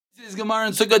Today's Gemara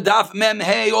in Sukkah Daf Mem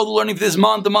Hey. All the learning for this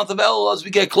month, the month of Elul, as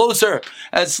we get closer,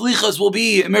 as Slichas will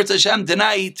be Mirza Hashem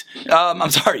tonight.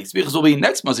 Slichas will be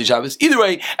next Moshe Shabbos. Either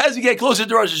way, as we get closer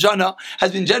to Rosh Hashanah,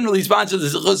 has been generally sponsored the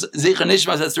Zecher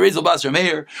Nishmas as Terezel Bas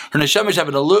Rameir. Her Neshama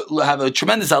have a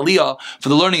tremendous aliyah for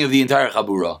the learning of the entire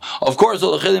Chabura. Of course,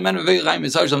 all the Chelim Men Vevei Chaim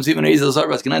Yisar Sham Sivan Reizel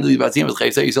Sarbas Kenan Dili Batzim as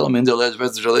Chayvsei Yisrael Menzel Les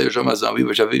Vesel Shalei Shom As Aviv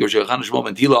Shavig Shechan Shmol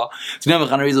Ben Tila. Tznem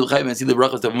Chan Reizel Chaim and see the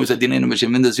brachas of Musa Dinin and Moshe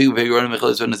Mendes Vig Veigoran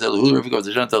Mechel Sven Hul Rafik of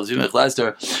the Shan Tal Zimech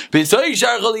Laster. V'Yisrael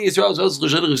Yishar Chali Yisrael Zos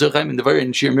L'Shad L'Shad Chaim in the very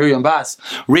and Shir Miriam Bas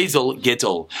Reizel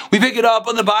Gittel. We pick it up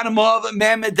on the bottom of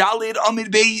Mem Dalid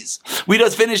Amid Beis. We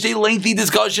just finished a lengthy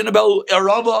discussion about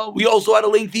Arava. We also had a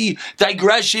lengthy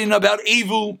digression about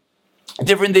Evu.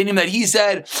 Different dinim that he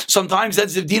said, sometimes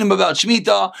sensitive dinim about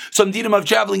Shemitah, some dinim of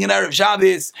traveling in Erev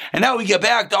Shabbos, and now we get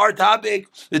back to our topic,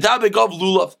 the topic of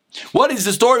Lulav. What is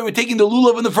the story with taking the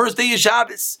Lulav on the first day of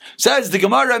Shabbos? Says the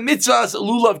Gemara, Mitzvahs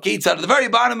Lulav Ketzad. At the very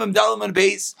bottom of Dalam and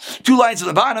Beis, 2 lines at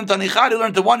the bottom, Tanichad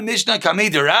learned the one Mishnah,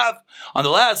 Kamei Rav. On the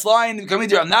last line,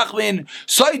 Kamei Rav Nachman,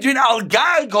 Soidrin Al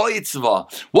Gag HaItzvah.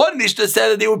 One Mishnah said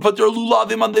that they would put their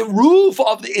Lulavim on the roof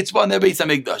of the Itzvah in their Beis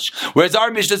HaMikdash. Whereas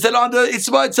our Mishnah said on the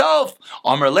Itzvah itself.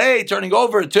 Amar Lei, turning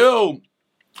over to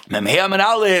Memheam and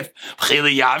Aleph,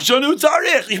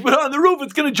 you put it on the roof,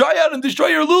 it's going to dry out and destroy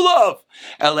your lulav.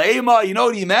 Eleima, you know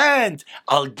what he meant?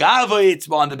 Al Gava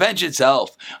Itzvah, on the bench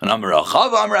itself. And Amar Achav,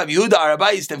 Amar Rav Yehuda,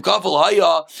 Harbais, Tevkafel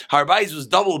Haya, Harbais was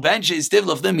double benches,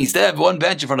 Tivlaflim, he still have one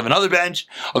bench in front of another bench.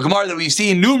 A Gemara that we've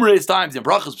seen numerous times in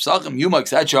Brachas, Pesachim, Yuma,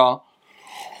 etc.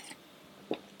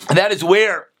 And that is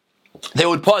where they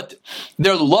would put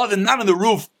their lulav, and not on the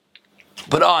roof,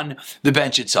 but on the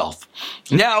bench itself.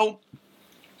 Now,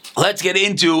 let's get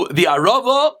into the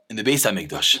Arava in the Beis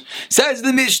HaMikdash. Says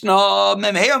the Mishnah,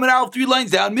 Memhei Amenal, 3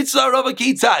 lines down, Mitzvah Arava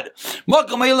Ketzad.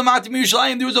 Makam Ha'ilamatim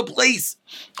Yerushalayim, there was a place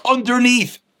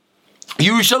underneath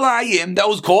Yerushalayim that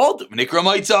was called Nikra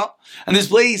Maitza, and this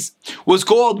place was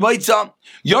called Maitza.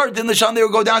 Yard in the Sham, they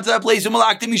would go down to that place, and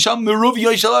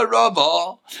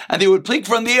they would pick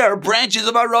from there branches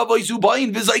of Arava,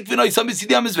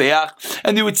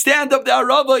 and they would stand up the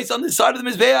Arava on the side of the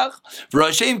Mizbeach.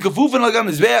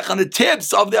 On the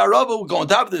tips of the Arava would go on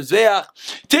top of the Mizbeach.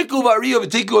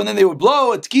 And then they would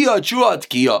blow a tkiya, a chua, a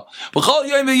tkiya.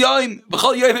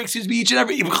 Each and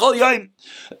every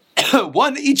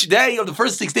one each day of the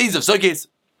first 6 days of Sukkot.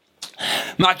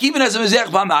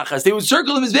 They would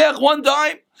circle the Mizbeach one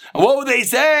time. And what would they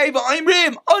say? Rav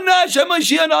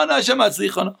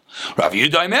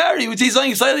Yehuda, he would say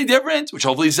something slightly different, which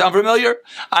hopefully sounds familiar.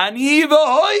 Says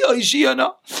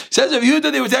Rav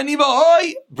Yehuda, they would say, Ani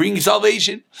v'hoi, bring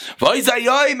salvation.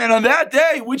 And on that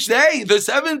day, which day? The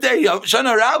 7th day of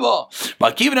Shana Rabbah.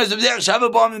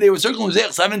 They would circle the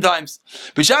Mizbeach 7 times.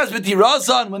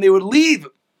 When they would leave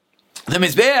the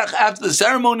Mizbeach after the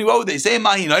ceremony, what would they say?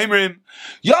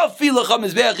 Yafi l'cha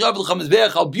mizbeach, yafi l'cha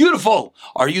mizbeach. How beautiful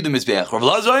are you, the mizbeach? Rav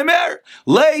Lazar Omer,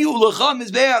 le'u l'cha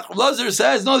mizbeach. Rav Lazar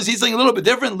says, no, he's something a little bit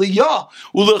different. Liya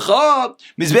u'lecha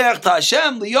mizbeach to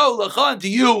Hashem, liya u'lecha, and to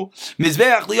you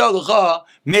mizbeach, liya u'lecha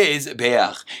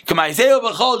mizbeach. K'ma'aseu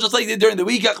b'chol, just like they did during the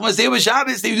week. K'ma'aseu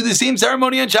b'Shabbos, they would do the same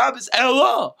ceremony on Shabbos.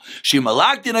 Ella,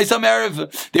 shemalakti noisam erev.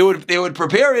 They would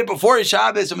prepare it before a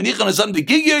Shabbos. And menichan asam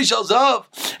b'gigya shalzav,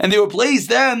 and they would place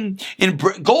them in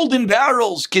golden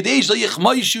barrels. Kadesh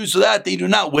so that they do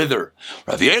not wither.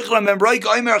 They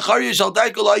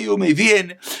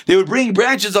would bring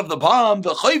branches of the palm,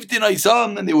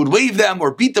 and they would wave them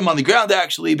or beat them on the ground,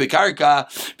 actually, on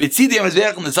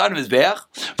the side of his beach.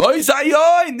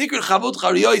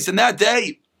 And that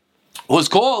day was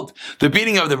called the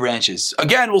beating of the branches.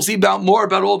 Again, we'll see more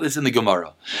about all this in the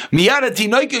Gemara. Miyada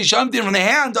tinoika shamtin, from the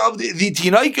hand of the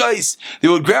tinoikais, they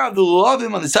would grab the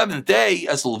lulavim on the 7th day,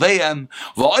 esulveim,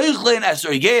 va'oichlin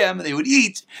esrogim, and they would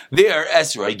eat their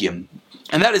esrogim.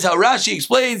 And that is how Rashi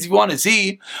explains, if you want to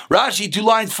see. Rashi, 2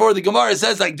 lines for the Gemara,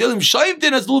 says, like, Dilim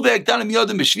Shaivdin as Luvek Tanim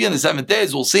Yodim B'Shvi on the 7th day,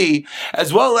 as we'll see,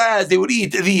 as well as they would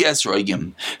eat the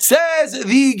esrogim. Says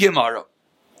the Gemara.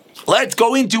 Let's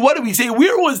go into, what do we say?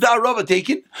 Where was the Arava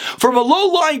taken? From a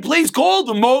low-lying place called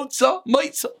Maitza.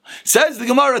 Says the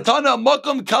Gemara, Tana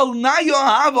Makam Kalnaya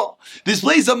Hava. This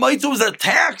place of Maitza was a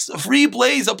tax-free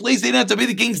place, a place they didn't have to pay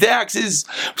the king's taxes.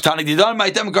 So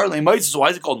why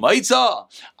is it called Maitza?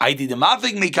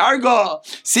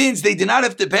 Since they did not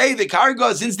have to pay the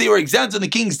karga, since they were exempt on the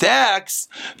king's tax,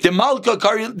 the Malka,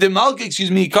 Karle,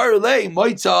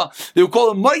 Maitza, they would call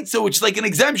it Maitza, which is like an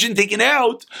exemption taken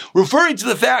out, referring to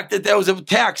the fact that was a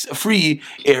tax-free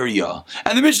area.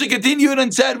 And the Mishnah continued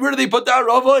and said, where do they put the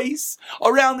Aravos?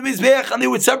 Around the Mizbeach, and they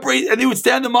would separate, and they would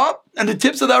stand them up, and the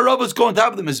tips of the Aravos go on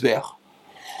top of the Mizbeach.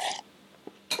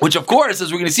 which of course,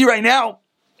 as we're going to see right now,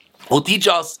 will teach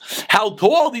us how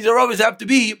tall these aravos have to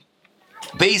be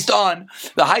based on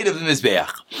the height of the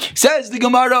Mizbeach. Says the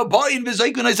Gemara, Ba'in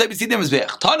v'zaykun ha'isai b'sid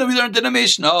Mizbeach. Tana, we learned in the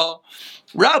Mishnah,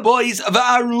 Rabbis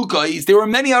v'arukais, there were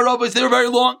many aravos, they were very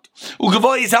long.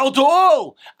 Ugavois, how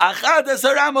tall? Achad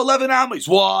asaram, 11 amos.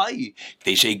 Why?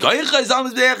 They say goychas on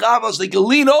Mizbeach avos, they can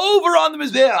lean over on the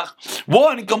Mizbeach.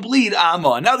 One complete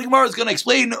amma. Now the Gemara is going to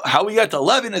explain how we got to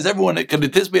 11, as everyone can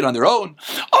anticipate on their own.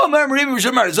 Oh,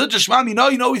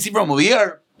 you know we see from over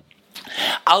here.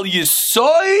 Al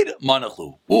Yisoid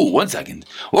Manachlu. Ooh, 1 second.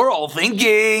 We're all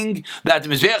thinking that the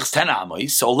Mizbeach is 10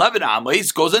 amos, so 11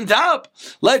 amos goes on top.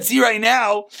 Let's see right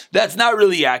now, that's not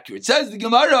really accurate. It says the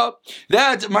Gemara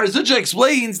that Mar Zutra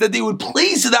explains that they would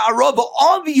place the Arava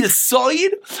on the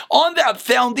Yisoid, on that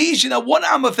foundation, that 1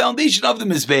 amma foundation of the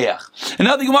Mizbeach. And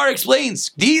now the Gemara explains,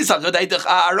 because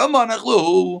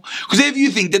if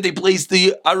you think that they place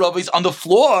the Aravas on the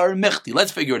floor, mechti,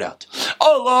 let's figure it out.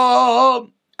 Allah.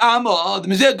 Amma, the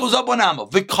Mizbeach goes up 1 amma.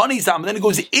 V'kanis amma, then it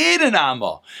goes in an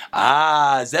amma.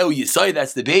 Zehu Yisai,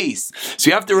 that's the base.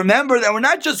 So you have to remember that we're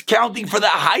not just counting for the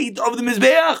height of the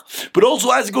Mizbeach, but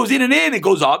also as it goes in and in, it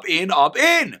goes up, in, up,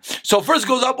 in. So first it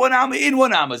goes up 1 amma, in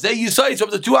 1 amma. Zehu Yisai, so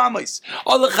up to 2 ammas.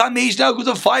 Allah Chamesh now goes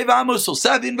up 5 ammas, so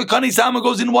 7. V'kanis amma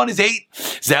goes in 1 is 8.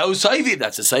 Zehu Saiviv,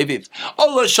 that's a Saiviv.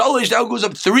 Allah Shalish now goes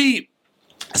up 3.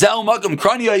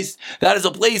 That is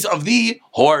a place of the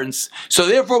horns. So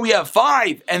therefore we have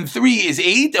 5 and 3 is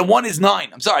 8 and 1 is 9.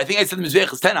 I'm sorry, I think I said the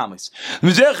Mizbeach is 10 amos. The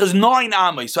Mizbeach is 9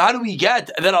 amos. So how do we get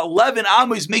that 11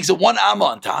 amos makes it 1 amma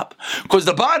on top? Because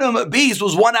the bottom base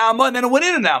was 1 amma and then it went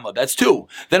in an amma. That's 2.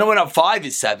 Then it went up 5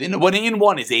 is 7. It went in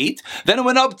 1 is 8. Then it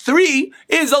went up 3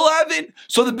 is 11.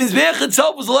 So the Mizbeach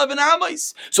itself was 11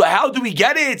 amos. So how do we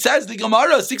get it? It says the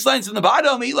Gemara, 6 lines in the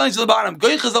bottom, 8 lines in the bottom.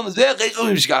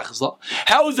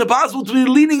 How is it possible to be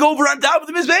leaning over on top of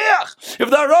the Mizbeach? If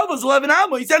the Arav was 11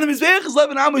 amos, he said the Mizbeach is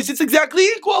 11 amos, it's exactly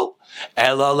equal.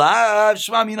 Must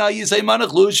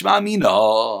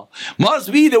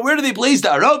be that where do they place the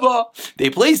Arava? They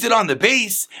placed it on the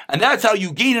base, and that's how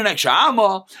you gain an extra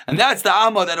amma, and that's the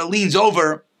amma that it leans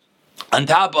over on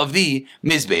top of the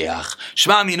Mizbeach.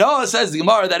 Shema Mino, says the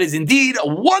Gemara, that is indeed a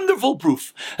wonderful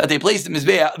proof that they placed the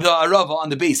Mizbeach, the Arava, on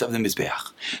the base of the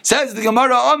Mizbeach. Says the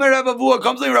Gemara, Omer Rav,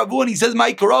 comes like Rav, and he says,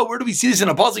 My Korah, where do we see this in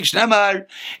a pasuk? Shnemar,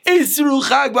 Isru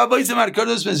Chag, Ba'avoisim Ad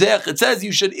Kardos Mizbeach. It says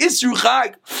you should Isru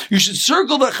Chag, you should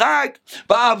circle the Chag,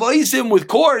 Ba'avoisim, with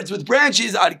cords, with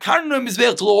branches, Ad Karno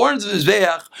Mizbeach, to the horns of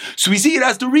Mizbeach. So we see it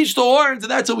has to reach the horns,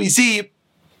 and that's what we see.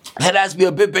 That has to be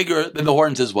a bit bigger than the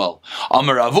horns as well. If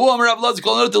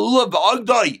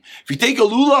you take a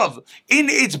lulav in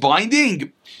its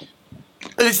binding,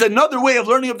 it's another way of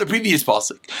learning up the previous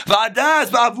pasuk.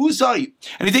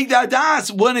 And you take the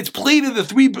adas when it's plated, the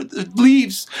 3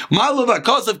 leaves. If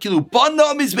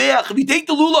you take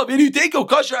the lulav and you take a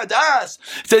kosher adas,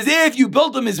 it's as if you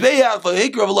built a mizbeach for a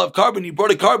hikra of a love carbon. You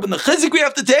brought a carbon. The chizik we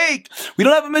have to take. We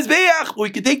don't have a mizbeach, but we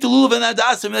can take the lulav and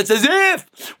adas, and it's as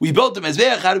if we built a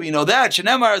mizbeach. How do we know that?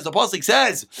 Shenemar, as the pasuk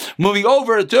says, moving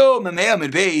over to Memeam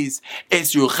and Beis,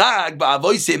 Esru Chag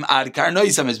ba'avoisim ad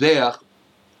karnoisam mizbeach.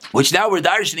 Which now we're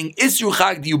darshaning Isru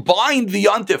Chag, you bind the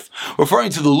yontif, referring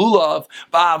to the lulav,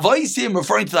 Ba'avoisim,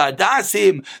 referring to the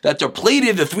adasim, that they're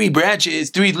plated, the 3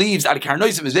 branches, 3 leaves, Ad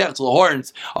Karnoisim Mizbeach, to the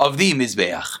horns of the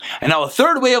Mizbeach. And now a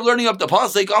third way of learning up the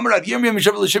pasuk, Amar Rav Yirmiyah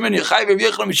Mishem Rav Shimon Yechai Rav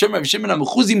Yechon Mishem Rav Shimon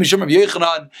HaMechuzi Mishem Rav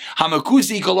Yechanan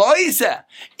HaMekusi Kol Oiseh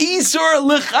Isur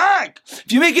L'Chag.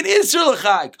 If you make an Isur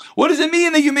L'Chag, what does it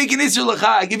mean that you make an Isur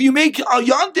L'Chag? If you make a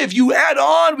yontif, you add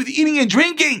on with eating and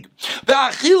drinking.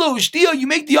 Ba'achilo Ushtiyo, you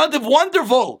make the yontif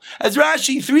wonderful. As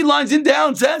Rashi 3 lines in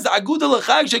down says, Aguda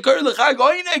L'Chag Shekar L'Chag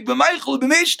Oinek B'Meichel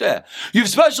B'Mishteh. You have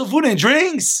special food and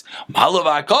drinks. Malav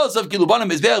HaKosav Kilubana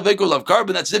Mizbeach Vekor Lav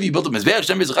Carbon. That's if you built a Mizbeach.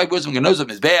 Shem Mizbeach Gosim Genosav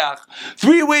Mizbeach.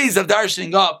 3 ways of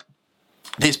darshaning up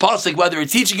this pasuk, whether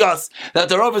it's teaching us that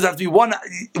the rovers have to be one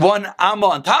amma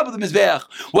on top of the mizbeach,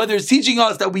 whether it's teaching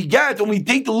us that we get when we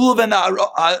take the lulav and the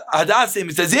hadasim,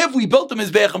 it's as if we built the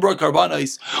mizbeach and brought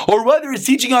karbanos, or whether it's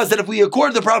teaching us that if we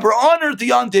accord the proper honor to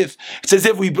Yantif, it's as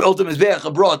if we built the mizbeach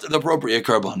and brought the appropriate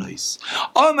karbanos.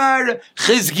 Amar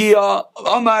Chizkiah,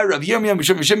 Amar Rav Yirmiyah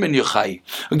Mishem Ben Yochai.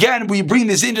 Again, we bring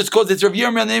this in just because it's Rav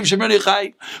Yirmiyah name Mishem Ben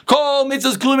Yochai. Kol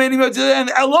mitzvahs kulum enim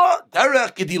and Allah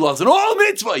derech gedilas, and all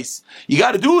mitzvahs you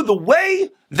got to do the way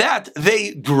that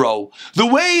they grow, the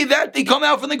way that they come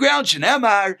out from the ground.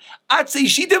 Shenemar atzei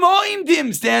shitim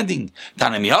oimdim, standing.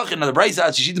 Tanam yachin, another brayz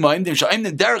atzei shitim oimdim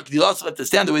sha'imdim derek dilas let to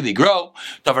stand the way they grow.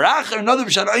 Davar acher, another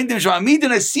b'shar oimdim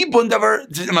sha'amidin asipun davar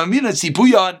amidin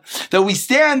asipuyan, that we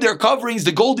stand their coverings,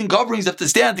 the golden coverings have to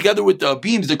stand together with the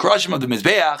beams, the crushim of the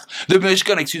mizbeach, the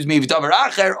mishkan. Davar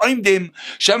acher oimdim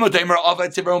shemotaymer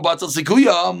avat tzibron batzal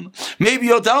sikuyam. Maybe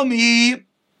you'll tell me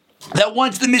that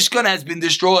once the Mishkan has been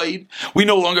destroyed, we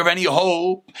no longer have any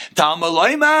hope. That's going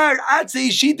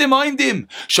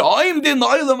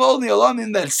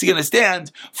to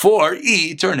stand for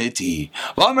eternity.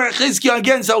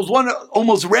 Again, so that was one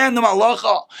almost random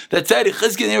halacha that said, and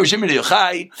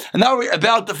now we're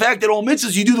about the fact that all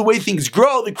mitzvahs, you do the way things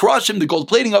grow, the crushim, the gold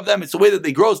plating of them, it's the way that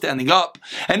they grow standing up.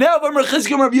 And now, a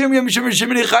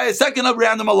second of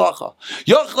random halacha.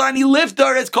 Yochlani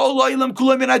liftar as kol lo'ilam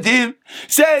kulam minadim,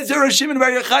 says Rav Shimon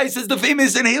Bar Yochai, says the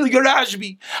famous and Haliga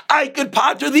Rashbi, I could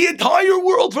potter the entire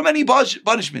world from any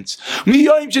punishments.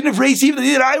 Even the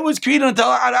day that I was created until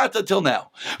Arata till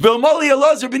now. Vilmali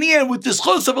Elazar B'niyah, with the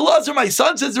schos of Elazar, my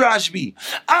son, says Rashbi.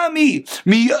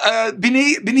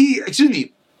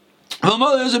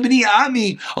 Allah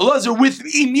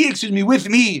with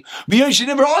me.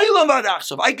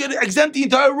 I could exempt the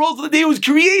entire world for the day it was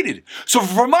created. So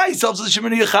for myself, so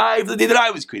the day that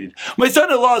I was created. My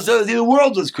son-in-law says the day the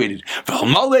world was created.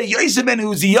 If Yosef ben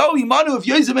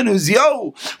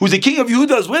Uziyahu, who's the king of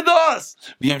Yehuda, is with us,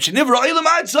 we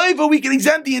can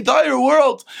exempt the entire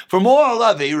world from all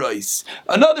Aveiros.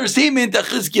 Another statement that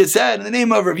Chizkiah said in the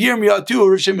name of Rav Yirmiyah to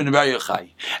Rav Shimon Bar Yochai.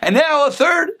 And now a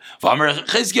third.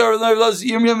 I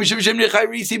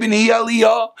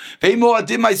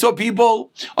saw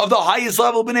people of the highest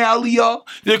level, B'nai Aliyah,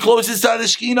 they're closest to the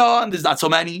Shekhinah, and there's not so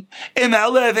many.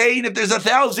 If there's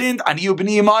 1,000, I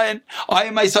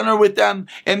and my son are with them.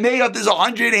 And if there's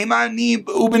 100, I'm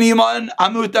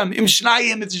with them. If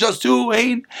it's just 2,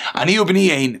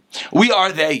 we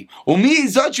are they.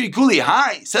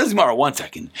 Says Gemara, 1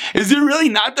 second. Is there really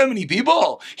not that many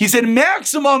people? He said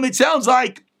maximum, it sounds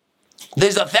like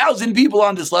there's 1,000 people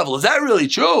on this level. Is that really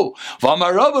true?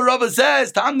 Rava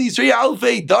says, there are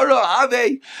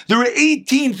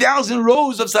 18,000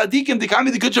 rows of tzaddikim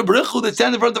that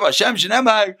stand in front of Hashem.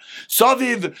 Shenemar,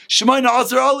 Saviv, Shemaina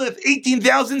Asar Aleph,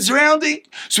 18,000 surrounding.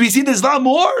 So we see there's a lot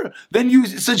more than you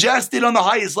suggested on the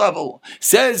highest level.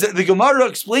 Says the Gemara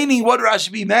explaining what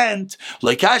Rashbi meant.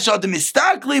 There's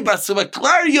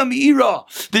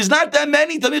not that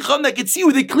many Tamicham that can see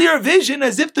with a clear vision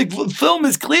as if the film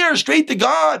is clear, straight to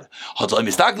God.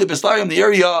 The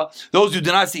area, those who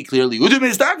do not see clearly.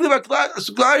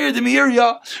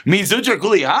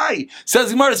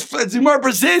 Says Gemara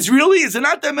persists. Really, is there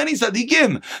not that many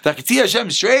tzaddikim that can see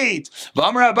Hashem straight?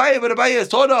 But Abaye has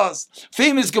taught us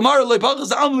famous Gemara.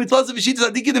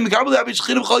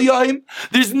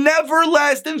 There's never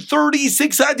less than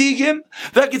 36 tzaddikim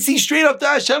that can see straight up to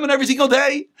Hashem every single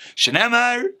day.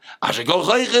 Shenemar,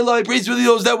 praise with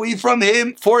those that wait from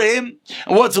Him for Him.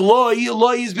 And what's Loi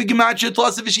is big matcha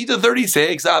plus of Veshita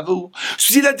 36. Avu.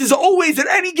 So see that there's always at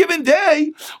any given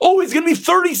day always going to be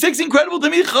 36 incredible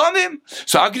Tamid Chamim.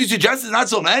 So how can you suggest there's not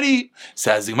so many?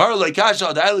 Says the Gemara like Kasha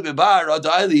Adaili Bebar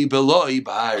Adaili Beloi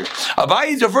Bar.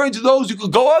 Abaye is referring to those who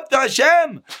could go up to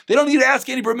Hashem. They don't need to ask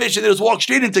any permission. They just walk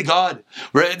straight into God.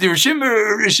 The Rishim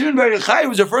Bar Yochai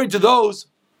was referring to those.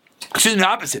 Excuse me, the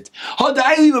opposite.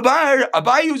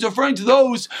 Abaye was referring to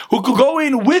those who could go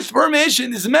in with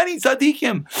permission. There's many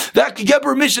tzaddikim that could get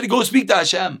permission to go speak to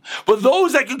Hashem. But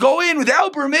those that could go in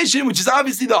without permission, which is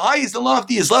obviously the highest and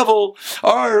loftiest level,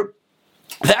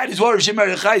 that is what Rav Shimon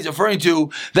Bar Yochai is referring to,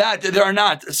 that there are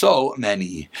not so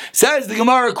many. Says the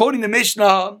Gemara, quoting the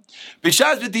Mishnah, when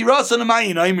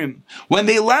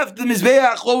they left the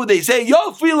Mizbeach, what would they say?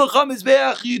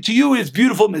 To you is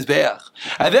beautiful Mizbeach.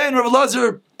 And then Rav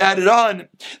Elazar added on,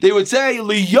 they would say,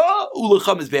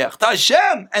 to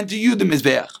Hashem, and to you the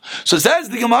Mizbeach. So says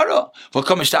the Gemara,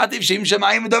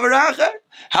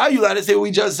 how you let us say what we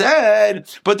just said,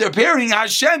 but they're pairing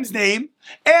Hashem's name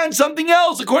and something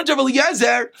else. According to Rav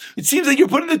Eliezer, it seems like you're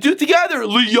putting the two together.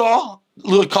 L'ka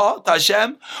to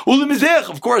Hashem, u'lemizbech.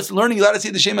 Of course, learning you let us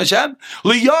say the Shem Hashem.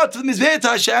 L'ya to the Mizbech to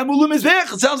Hashem,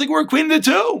 u'lemizbech. It sounds like we're equating the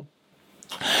two.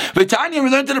 V'tanya, we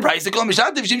learned in the price.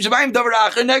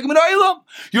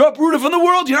 You're uprooted from the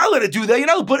world. You're not allowed to do that. You're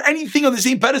not allowed to put anything on the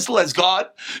same pedestal as God.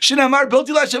 Hashem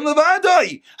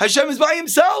is by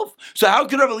Himself. So how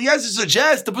could Rav Eliezer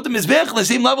suggest to put the Mizbech on the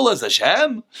same level as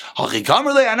Hashem?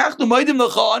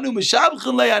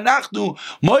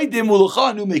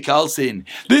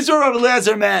 This is what Rav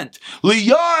Eliezer meant.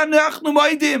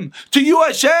 To you,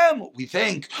 Hashem, we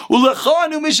thank.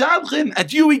 And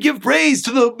to you, we give praise.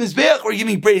 To the Mizbech, we're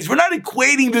giving praise. We're not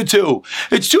equating the two.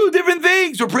 It's two different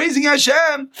things. We're praising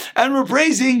Hashem and we're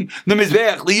praising the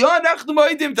Mizbeach.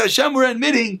 To Hashem we're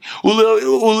admitting, to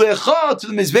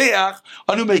the Mizbeach,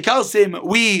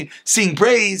 we sing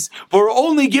praise, but we're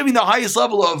only giving the highest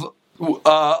level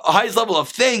of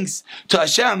thanks to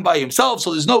Hashem by Himself,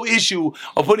 so there's no issue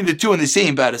of putting the two in the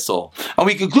same pedestal. And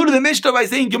we concluded the Mishnah by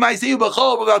saying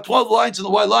about 12 lines in the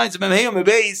white lines of Memhei and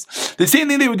Mebeis. The same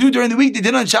thing they would do during the week, they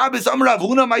did on Shabbos.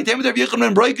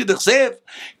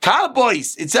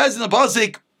 It says in the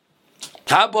Pasuk,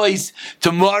 Kabois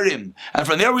to Morim. And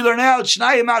from there we learn out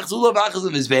Shnayim Achzulav Achaz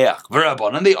Mizbeach.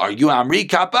 V'Rabbanan, they argue Amri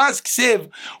Kapas Ksiv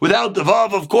without the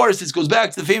Vav, of course. This goes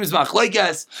back to the famous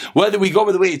Machlekes, whether we go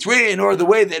by the way it's written or the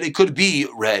way that it could be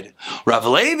read. Rav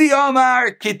Levi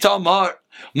Amar Kitamar.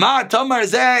 Ma Tamar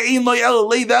Zeh in Lo Ela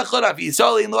Leivechad Af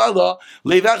Yisrael in Lo Ela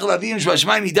Leivechad Avim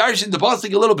Shvashmayim. He darshan the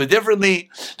pasuk a little bit differently.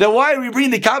 Then why are we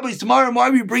bringing the Kabbos tomorrow and why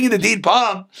are we bringing the date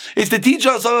palm? It's to teach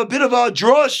us a bit of a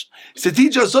drush. It's to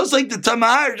teach us just like the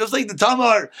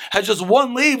Tamar has just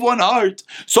one leiv, one heart.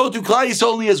 So to Klal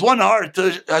Yisrael only has one heart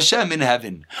to Hashem in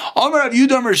heaven. Amar Rav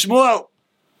Yudam Shmuel.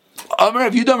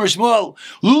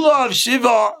 Lulav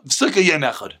Shiva Sukkah Yom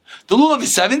Echad. The lulav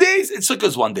is 7 days, and sukkah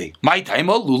is 1 day. My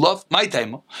taima, lulav, my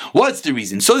taima. What's the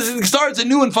reason? So this starts a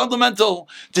new and fundamental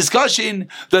discussion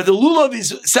that the lulav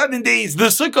is 7 days, the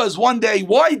sukkah is 1 day.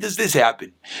 Why does this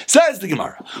happen? Says the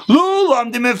Gemara.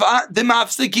 Lulav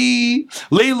demafsiki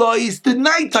leilois. The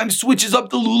nighttime switches up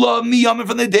the lulav miyamim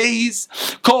from the days.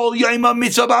 Kol yaima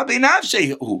mitzvah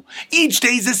b'nafshehu. Each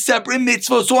day is a separate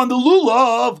mitzvah. So on the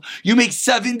lulav, you make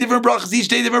 7 different brachas, each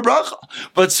day different bracha.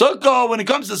 But sukkah, when it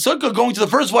comes to sukkah, going to the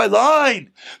first white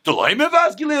line,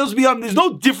 there's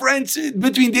no difference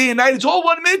between day and night. It's all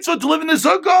one mitzvah to live in the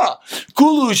sukkah.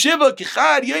 Kulu shiva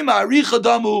kichad yema aricha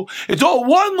damu. It's all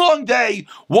one long day,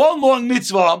 one long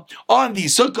mitzvah on the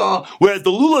sukkah. Whereas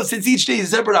the lulav, since each day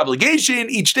is a separate obligation,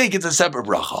 each day gets a separate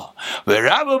bracha.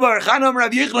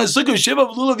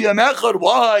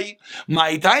 Why?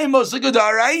 My time of sukkah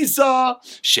daraisa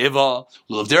shiva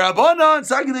lulav derabanan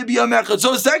sagid b'yamechad.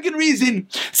 So second reason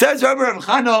says Rabbi Rav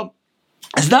Chana.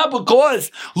 It's not because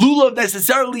lulav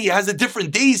necessarily has a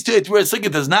different days to it, whereas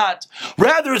sukkah does not.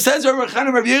 Rather, it says Rabbi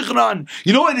Yochanan,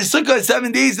 you know why the sukkah is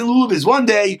 7 days and lulav is 1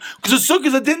 day? Because the sukkah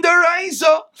is a din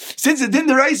deraisa. Since the din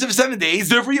deraisa for 7 days,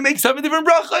 therefore you make 7 different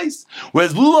brachas.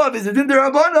 Whereas lulav is a din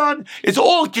derabanan, it's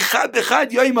all kichad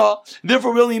bechad yaima.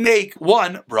 Therefore, we only make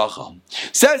 1 bracha.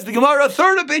 Says the Gemara, a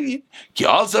third opinion.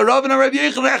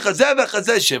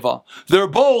 They're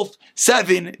both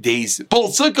 7 days.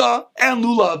 Both sukkah and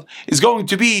lulav is going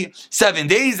to be 7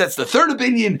 days. That's the third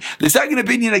opinion. The second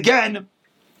opinion, again,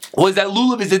 was that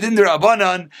lulav is a din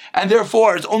derabanan, and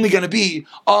therefore it's only going to be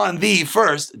on the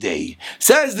first day.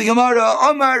 Says the Gemara,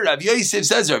 Amar Rav Yosef,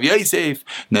 says Rav Yosef,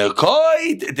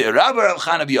 Nekoid de Rabbi Rav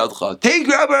Chana biyadcha. Take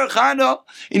Rabbi Rav Chana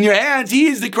in your hands. He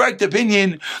is the correct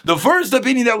opinion. The first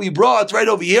opinion that we brought right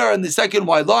over here in the second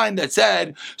white line that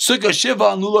said Sukkah Shiva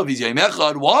and lulav is Yom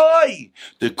Echad. Why?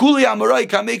 The Kuli Amorai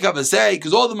can make up a say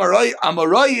because all the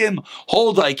Amoraim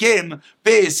hold like him,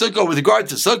 pay Sukkah with regard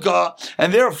to Sukkah,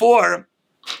 and therefore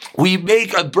we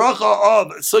make a bracha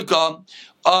of sukkah,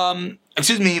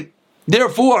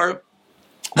 therefore,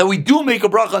 that we do make a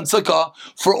bracha on sukkah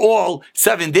for all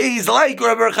 7 days. Like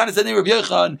Rabbi Yochanan said in Rabbi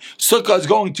Yochanan, sukkah is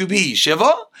going to be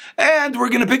Shiva, and we're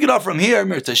going to pick it up from here,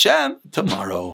 Mir Tashem, tomorrow.